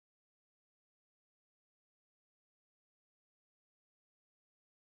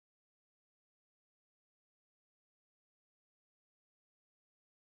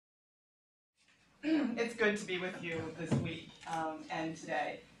It's good to be with you this week and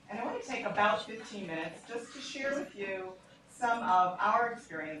today. And I want to take about 15 minutes just to share with you some of our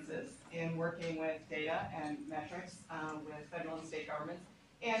experiences in working with data and metrics with federal and state governments,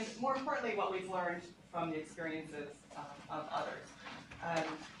 and more importantly, what we've learned from the experiences of others.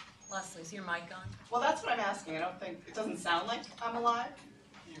 Leslie, is your mic on? Well, that's what I'm asking. I don't think, it doesn't sound like I'm alive.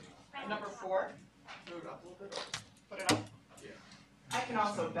 Number 4. Move it up a little bit. Put it up. I can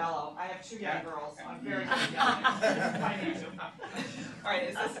also bellow. I have 2 young girls, so I'm very good at yelling. I need to. All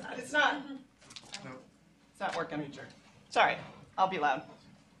right, it's not working. Sorry, I'll be loud.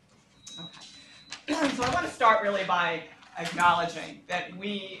 Okay. So I want to start really by acknowledging that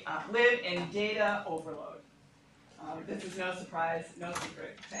we live in data overload. This is no surprise, no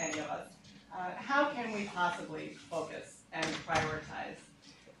secret to any of us. How can we possibly focus and prioritize?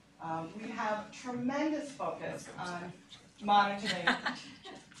 We have tremendous focus on monitoring.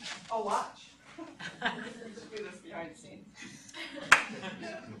 Oh, watch. Just do this behind the scenes.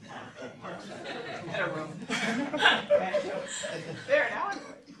 Better room. There, now I'm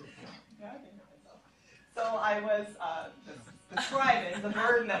good. Yeah, I can hear myself. So I was describing the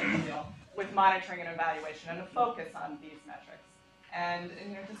burden that we feel with monitoring and evaluation and the focus on these metrics. And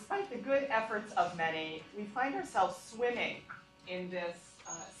despite the good efforts of many, we find ourselves swimming in this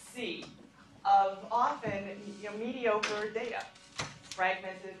sea of often mediocre data,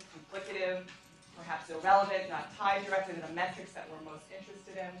 fragmented, duplicative, perhaps irrelevant, not tied directly to the metrics that we're most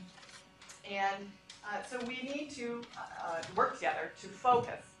interested in. And so we need to work together to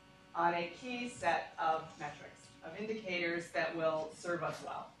focus on a key set of metrics, of indicators that will serve us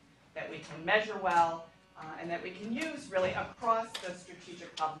well, that we can measure well, and that we can use really across the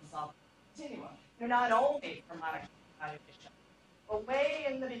strategic problem-solving continuum. Not only for monitoring evaluation, but way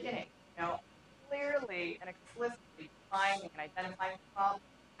in the beginning, clearly and explicitly defining and identifying the problems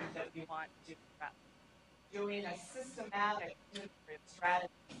that we want to address, doing a systematic inventory of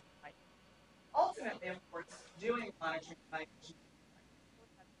strategies. Ultimately, of course, doing monitoring evaluation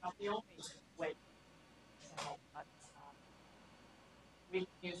is not the only way to help us. We can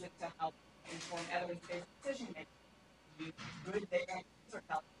use it to help inform evidence-based decision-making, use good data and research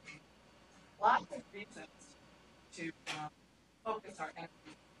outcomes. Lots of reasons to focus our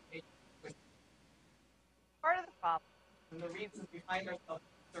energy. Part of the problem, and the reasons we find ourselves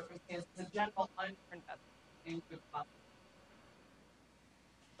in circumstances, is a general underinvestment in good problems.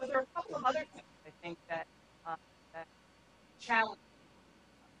 But there are a couple of other things I think that challenge.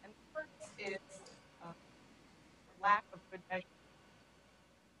 And the first is lack of good measurement.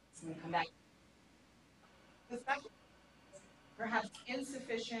 So we come back. The second is perhaps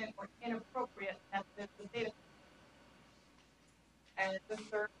insufficient or inappropriate methods of data. And the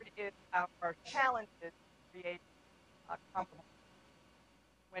third is our challenges create compromise.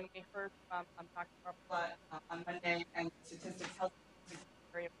 When we heard from Dr. Prof on Monday, and statistics health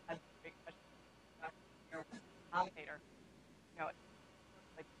secretary had a big question about the denominator.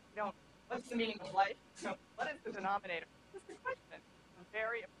 What's the meaning of life? What is the denominator? This is the question. It's a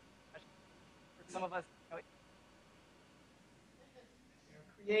very important question for some of us.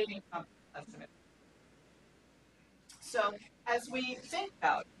 Creating compromise estimates. So as we think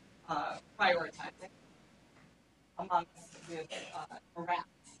about prioritizing amongst this morass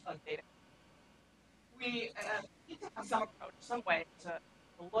of data, we need to have some approach, some way to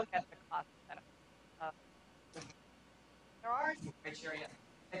look at the cost benefit. There are some criteria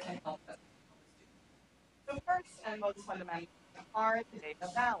that can help us. So first and most fundamental, are the data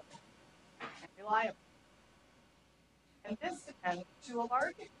valid and reliable? And this depends to a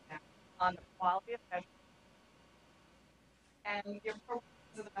large extent on the quality of measurement and the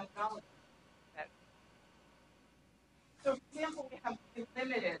appropriateness of the methodology. So, for example, we have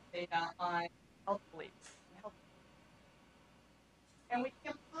limited data on health beliefs and health. And we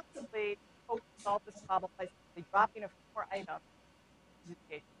can't possibly hope to solve this problem by simply dropping a few more items into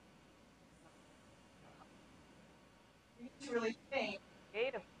the data. We need to really think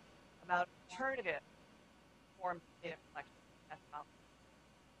creatively about alternative forms of data collection methodology.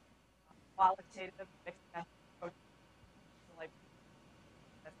 Qualitative mixed method approaches, like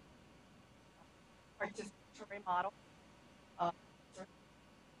participatory model.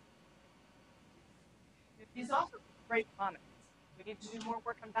 These offer great promise. We need to do more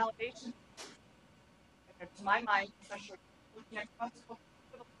work on validation. And to my mind, especially looking at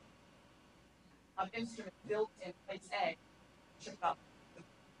cross-cultural of instruments built in place A, shipped up.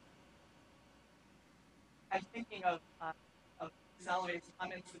 I'm thinking of Salary's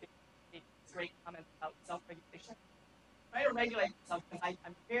comments with these great comments about self-regulation. Try to regulate myself because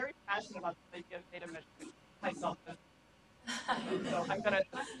I'm very passionate about the idea of data measurement myself. So I'm going to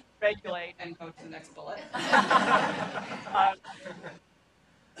regulate and go to the next bullet.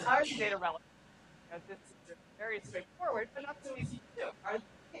 Are the data relevant? This is very straightforward, but not so easy to do. Are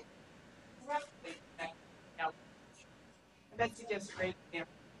they roughly connected together? And Betsy gives a great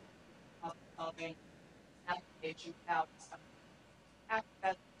example of solving application without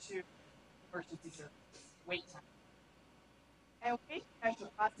access to emergency services, wait time. And we measure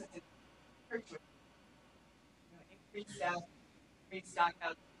processes increase staff, increase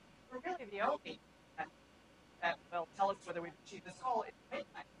stockouts. We're really the only that will tell us whether we've achieved this goal is wait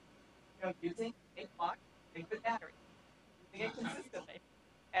time. Using a clock, a good battery, using it consistently,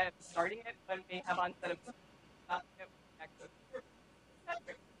 and starting it when we have onset of symptoms, not it with access to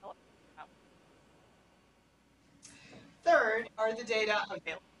services. Third are the data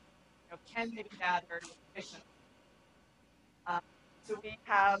available. Can they be gathered efficiently? So we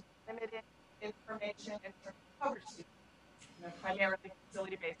have limited information in terms of coverage data, primarily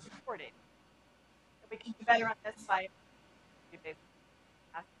facility-based reporting. And we can do better on this by facility-based.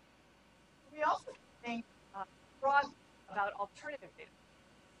 We also think broadly about alternative data.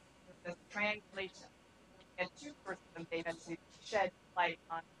 This triangulation, looking at two sources of data to shed light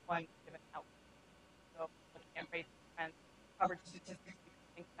on one given outcome. So looking at rates, trends, coverage statistics, we can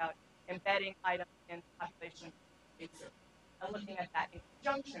think about embedding items in population research and looking at that in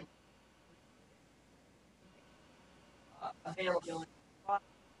conjunction with availability.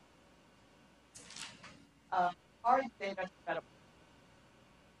 Are data credible?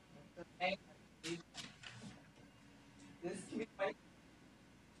 This can be quite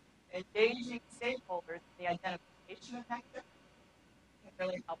engaging stakeholders in the identification of metrics can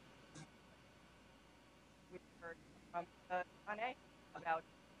really help. We've heard from Rene about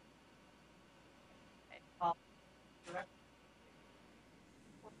direct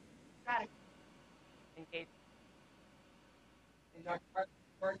strategy engagement. In Dr. Park's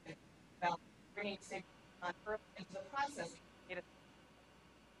work about bringing stakeholders on early into the process.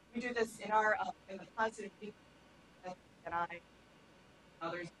 We do this in our in the positive thinking that I and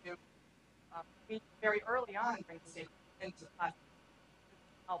others do. We very early on bring stakeholders into the process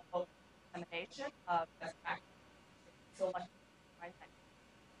to help both dissemination of best practices, selection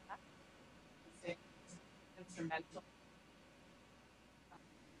of instrumental,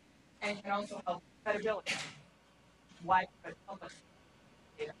 and can also help credibility, widespread public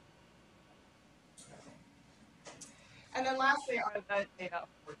data. And then lastly are the data of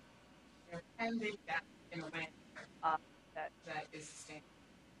can they get in a way that is sustainable.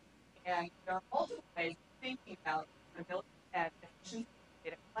 And there are multiple ways of thinking about credibility and efficiency of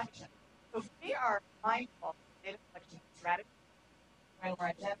data collection. So if we are mindful of data collection strategy when we're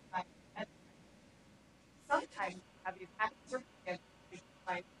identifying metrics, sometimes we have these active circumstances we can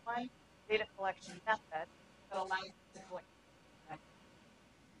find one data collection method that allows us to collect the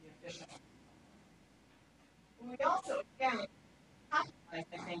efficient. We also, again, capitalize,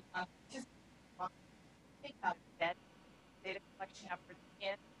 I think, on just think about embedded data collection efforts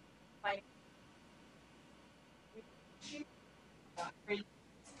in finding.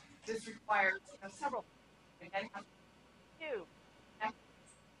 This requires several things. Again, have few methods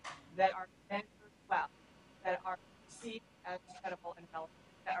that are measured well, that are perceived as credible and relevant,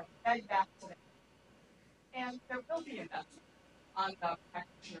 that are fed back to them. And there will be investment on the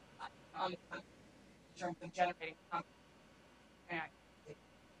practitioner side, on the front in terms of generating confidence.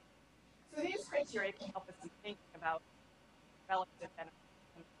 So these criteria can help us in thinking about relative benefits.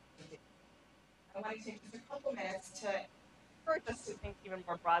 I want to take just a couple minutes to encourage us to think even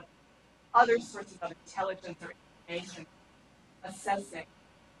more broadly. Other sources of intelligence or information assessing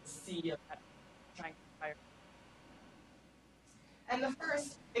the sea of trying to inspire. And the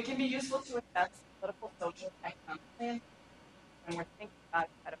first, it can be useful to assess political, social, economic landscape when we're thinking about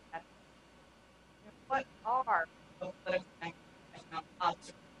it. What are the political and economic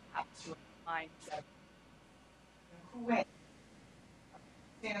obstacles to a mindset? Who wins?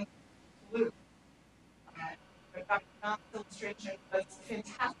 Stands to lose? Dr. John's illustration was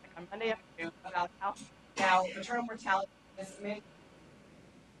fantastic on Monday afternoon about how now maternal mortality is a measure.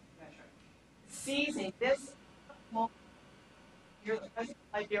 Seizing this moment, here the President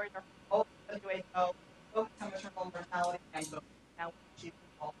of Liberia, both WHO, both on maternal mortality and both now achieving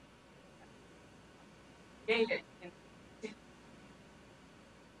all. David in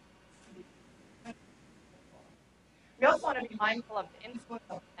we also want to be mindful of the influence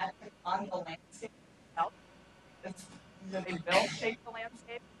of metrics on the landscape itself. They will shape the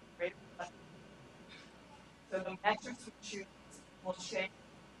landscape. So the metrics we choose will shape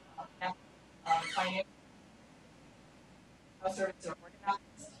financial, how services are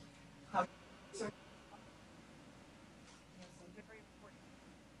organized, how services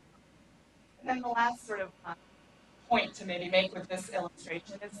then the last sort of point to maybe make with this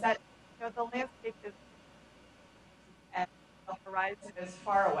illustration is that the landscape is, and the horizon is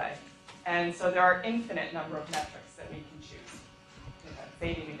far away. And so there are infinite number of metrics that we can choose.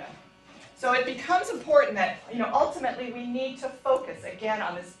 Fading again. So it becomes important that ultimately we need to focus again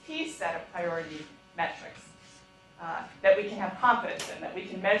on this key set of priority metrics that we can have confidence in, that we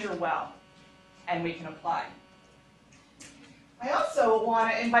can measure well, and we can apply. I also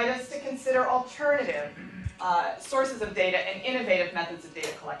want to invite us to consider alternative sources of data and innovative methods of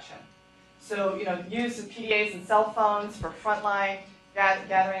data collection. So, use of PDAs and cell phones for frontline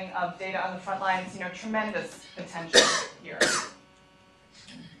gathering of data on the front lines, tremendous potential here.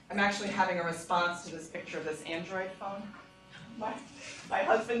 I'm actually having a response to this picture of this Android phone. My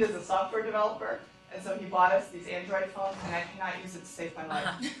husband is a software developer, and so he bought us these Android phones, and I cannot use it to save my life.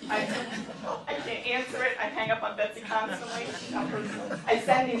 I can't answer it. I hang up on Betsy constantly. I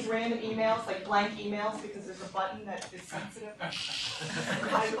send these random emails, like blank emails, because there's a button that is sensitive.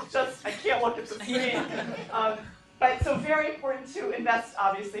 I can't look at the screen. But so very important to invest,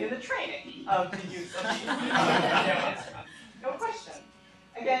 obviously, in the training of the use of these instruments. No question.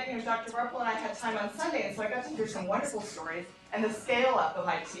 Again, Dr. Barple and I had time on Sunday, and so I got to hear some wonderful stories. And the scale up of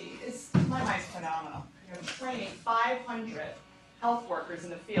IT is, in my mind, phenomenal. Training 500 health workers in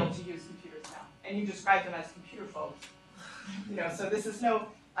the field to use computers now, and you describe them as computer folks. So this is no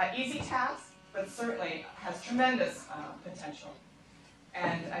easy task, but certainly has tremendous potential.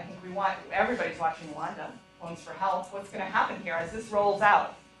 And I think everybody's watching Wanda, Phones for Health. What's going to happen here as this rolls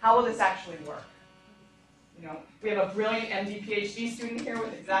out? How will this actually work? We have a brilliant MD PhD student here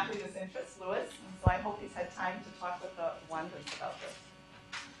with exactly this interest, Lewis, and so I hope he's had time to talk with the Wandas about this.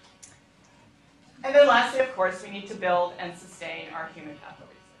 And then lastly, of course, we need to build and sustain our human capital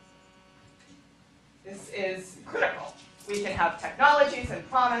resources. This is critical. We can have technologies and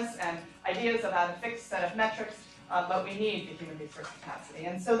promise and ideas about a fixed set of metrics, but we need the human resource capacity.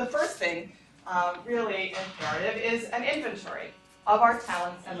 And so the first thing, really imperative, is an inventory of our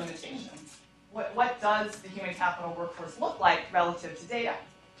talents and limitations. What does the human capital workforce look like relative to data?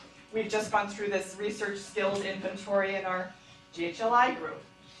 We've just gone through this research skills inventory in our GHLI group.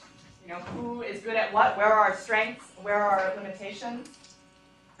 Who is good at what? Where are our strengths? Where are our limitations?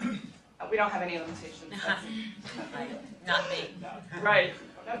 We don't have any limitations. Not me. No. Right.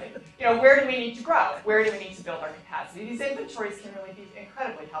 Where do we need to grow? Where do we need to build our capacity? These inventories can really be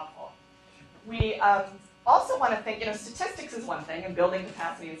incredibly helpful. We also want to think, statistics is one thing, and building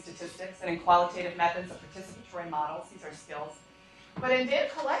capacity in statistics and in qualitative methods of participatory models. These are skills. But in data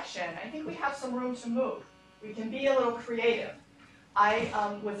collection, I think we have some room to move. We can be a little creative. I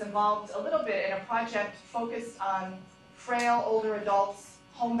was involved a little bit in a project focused on frail older adults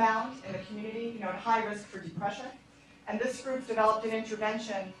homebound in the community, at high risk for depression. And this group developed an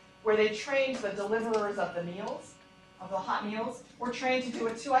intervention where they trained the deliverers of the meals, of the hot meals, were trained to do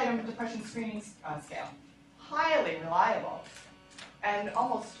a 2-item depression screening scale. Highly reliable and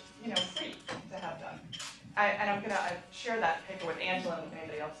almost, free to have done. And I'm going to share that paper with Angela if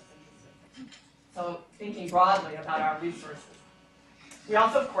anybody else is interested. So thinking broadly about our resources. We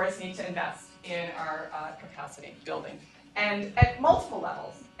also, of course, need to invest in our capacity building, and at multiple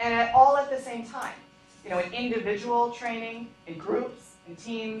levels, and all at the same time. In individual training, in groups, in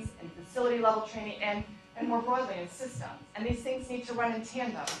teams, in facility level training, and more broadly in systems. And these things need to run in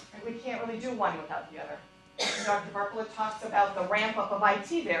tandem. Right? We can't really do one without the other. And Dr. Barple talks about the ramp up of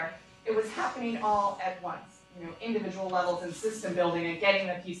IT there. It was happening all at once. Individual levels and system building and getting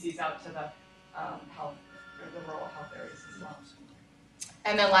the PCs out to the rural health areas as well.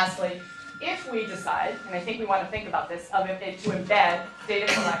 And then lastly, if we decide, and I think we want to think about this, to embed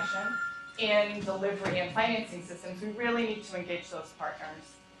data collection in delivery and financing systems, we really need to engage those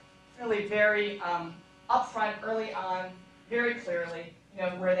partners. Really very upfront, early on, very clearly,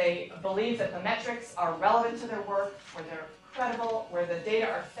 where they believe that the metrics are relevant to their work, where they're credible, where the data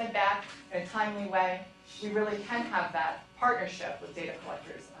are fed back in a timely way. We really can have that partnership with data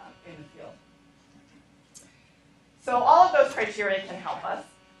collectors in the field. So all of those criteria can help us.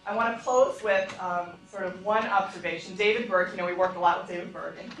 I want to close with sort of one observation. David Berg, we worked a lot with David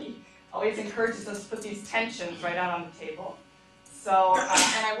Berg, and he always encourages us to put these tensions right out on the table. So, and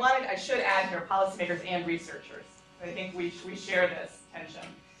I should add here, policymakers and researchers. I think we share this tension.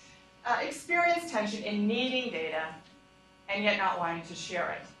 Experience tension in needing data and yet not wanting to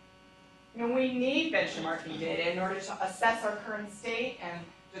share it. We need benchmarking data in order to assess our current state and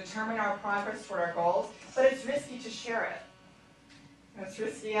determine our progress toward our goals, but it's risky to share it. It's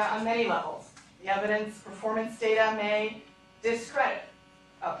risky on many levels. The evidence performance data may discredit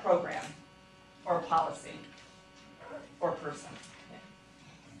a program or policy or person.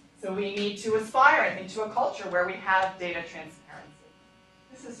 So we need to aspire, I think, to a culture where we have data transparency.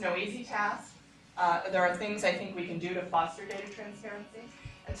 This is no easy task. There are things I think we can do to foster data transparency.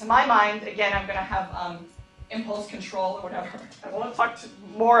 And to my mind, again, I'm going to have impulse control or whatever. I won't talk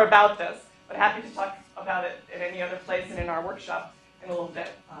more about this, but happy to talk about it at any other place and in our workshop in a little bit.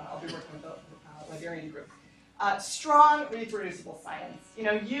 I'll be working with the librarian group. Strong, reproducible science.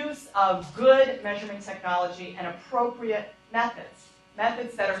 Use of good measurement technology and appropriate methods.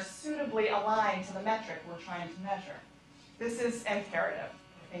 Methods that are suitably aligned to the metric we're trying to measure. This is imperative,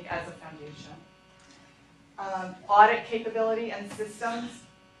 I think, as a foundation. Audit capability and systems,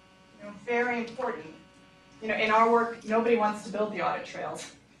 very important. In our work, nobody wants to build the audit trails.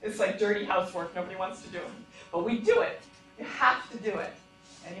 It's like dirty housework, nobody wants to do it. But we do it. You have to do it.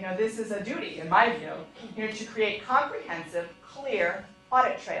 And this is a duty, in my view, to create comprehensive, clear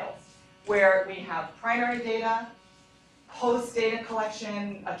audit trails where we have primary data, post-data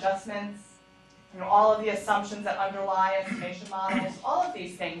collection, adjustments, all of the assumptions that underlie estimation models, all of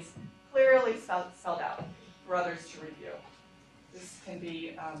these things clearly spelled out for others to review. This can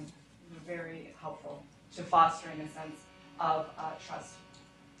be very helpful to fostering a sense of trust.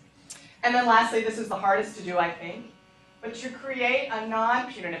 And then lastly, this is the hardest to do, I think, but to create a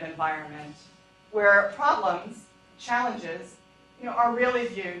non-punitive environment where problems, challenges, are really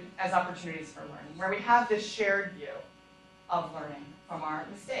viewed as opportunities for learning, where we have this shared view of learning from our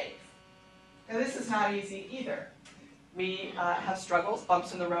mistakes. Now, this is not easy either. We have struggles,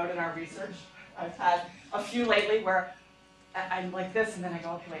 bumps in the road in our research. I've had a few lately where I'm like this, and then I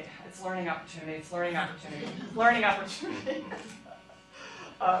go, okay, wait, it's learning opportunity, it's learning opportunity, learning opportunity.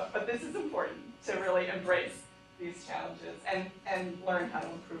 But this is important to really embrace these challenges and learn how to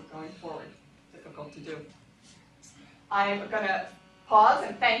improve going forward. Difficult to do. I'm going to pause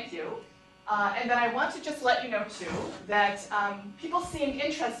and thank you. And then I want to just let you know, too, that people seemed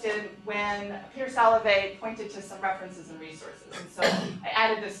interested when Peter Salovey pointed to some references and resources. And so I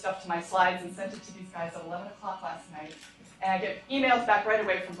added this stuff to my slides and sent it to these guys at 11 o'clock last night. And I get emails back right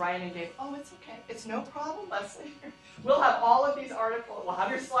away from Brian and Gabe. Oh, it's okay. It's no problem, Leslie. We'll have all of these articles. We'll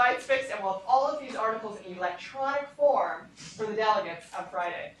have your slides fixed, and we'll have all of these articles in electronic form for the delegates on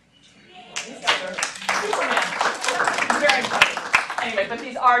Friday. These guys are Superman. Very exciting. Anyway, but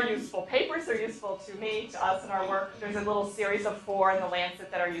these are useful. Papers are useful to me, to us in our work. There's a little series of 4 in the Lancet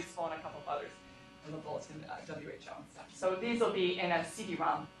that are useful, and a couple of others in the Bulletin, WHO and stuff. So these will be in a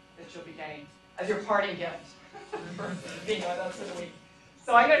CD-ROM that you'll be getting as your parting gift for being with us for the week.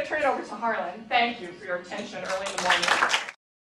 So I'm going to turn it over to Harlan. Thank you for your attention early in the morning.